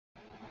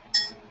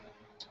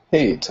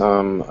Hey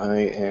Tom, I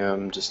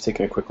am just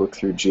taking a quick look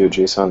through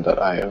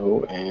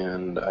GeoJSON.io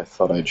and I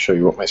thought I'd show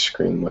you what my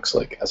screen looks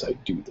like as I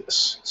do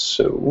this.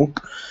 So,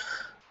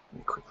 let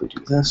me quickly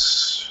do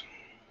this.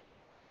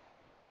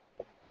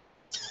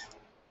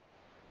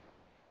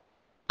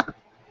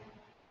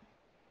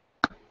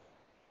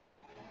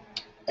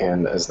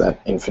 And as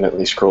that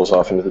infinitely scrolls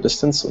off into the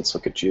distance, let's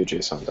look at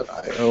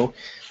GeoJSON.io.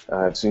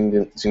 I've zoomed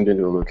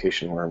into a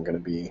location where I'm going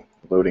to be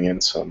loading in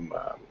some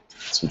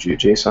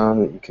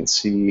GeoJSON. You can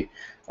see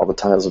all the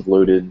tiles have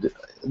loaded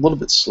a little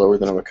bit slower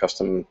than I'm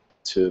accustomed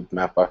to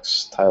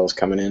Mapbox tiles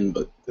coming in,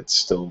 but it's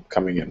still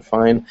coming in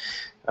fine.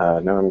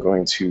 Now I'm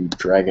going to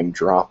drag and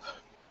drop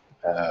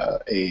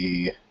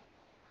a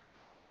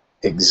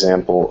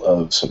example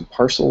of some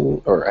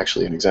parcel, or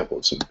actually an example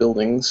of some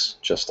buildings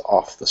just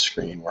off the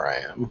screen where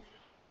I am.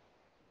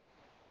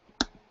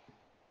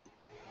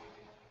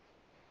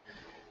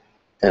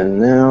 And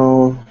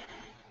now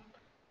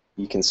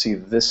you can see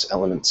this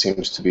element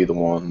seems to be the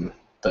one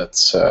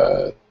that's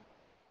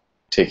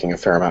taking a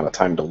fair amount of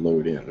time to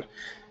load in.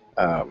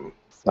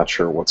 Not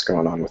sure what's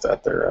going on with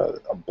that. They're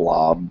a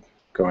blob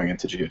going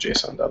into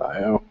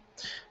geojson.io.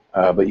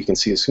 But you can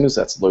see as soon as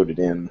that's loaded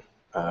in,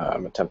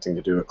 I'm attempting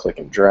to do a click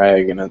and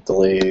drag and it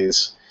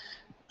delays.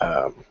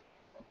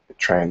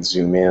 Try and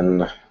zoom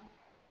in.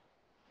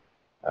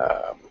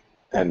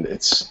 And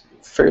it's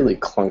fairly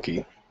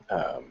clunky.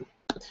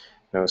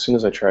 Now, as soon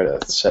as I try to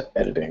set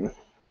editing,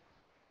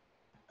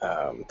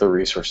 the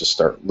resources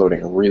start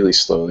loading really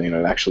slowly, and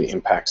it actually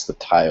impacts the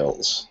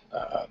tiles.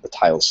 The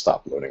tiles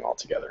stop loading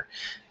altogether.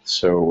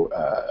 So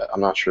I'm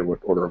not sure what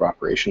order of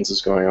operations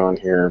is going on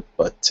here,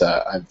 but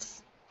I'm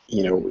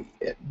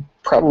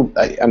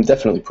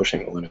definitely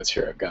pushing the limits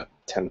here. I've got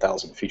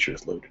 10,000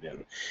 features loaded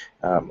in.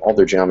 All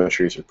their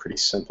geometries are pretty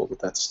simple, but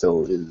that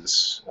still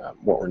is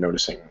what we're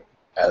noticing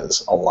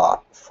as a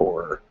lot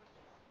for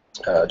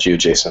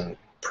GeoJSON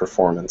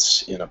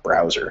performance in a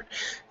browser.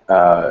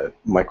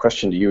 My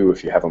question to you,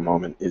 if you have a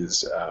moment,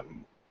 is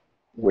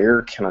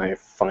where can I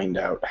find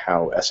out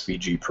how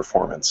SVG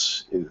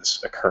performance is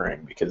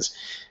occurring? Because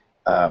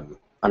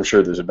I'm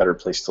sure there's a better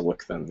place to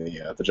look than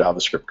the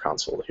JavaScript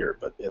console here,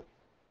 but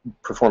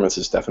performance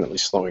is definitely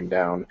slowing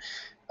down.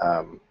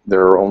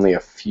 There are only a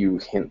few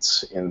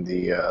hints in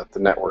the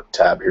network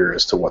tab here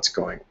as to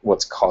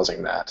what's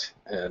causing that,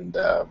 and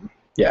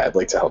yeah, I'd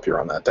like to help you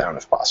run that down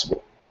if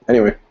possible.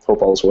 Anyway,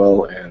 hope all is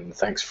well, and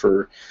thanks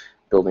for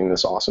building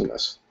this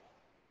awesomeness.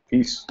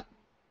 Peace.